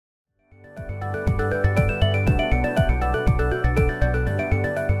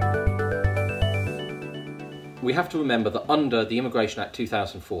we have to remember that under the Immigration Act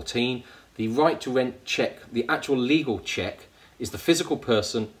 2014, the right to rent check, the actual legal check, is the physical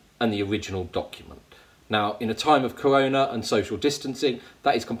person and the original document. Now, in a time of corona and social distancing,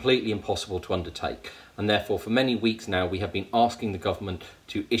 that is completely impossible to undertake. And therefore, for many weeks now, we have been asking the government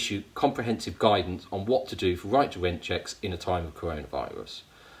to issue comprehensive guidance on what to do for right to rent checks in a time of coronavirus.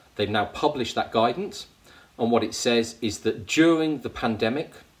 They've now published that guidance, and what it says is that during the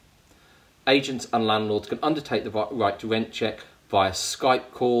pandemic, agents and landlords can undertake the right to rent check via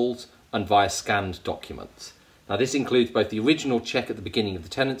Skype calls and via scanned documents. Now, this includes both the original check at the beginning of the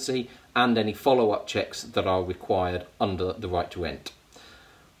tenancy and any follow-up checks that are required under the right to rent.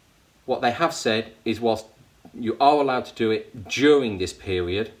 What they have said is, whilst you are allowed to do it during this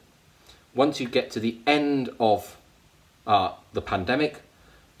period, once you get to the end of the pandemic,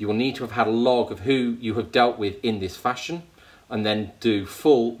 you will need to have had a log of who you have dealt with in this fashion, and then do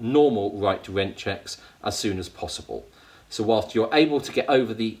full normal right to rent checks as soon as possible. So whilst you're able to get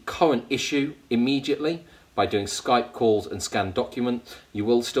over the current issue immediately by doing Skype calls and scanned documents, you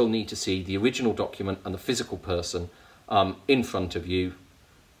will still need to see the original document and the physical person in front of you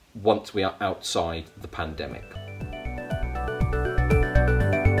once we are outside the pandemic.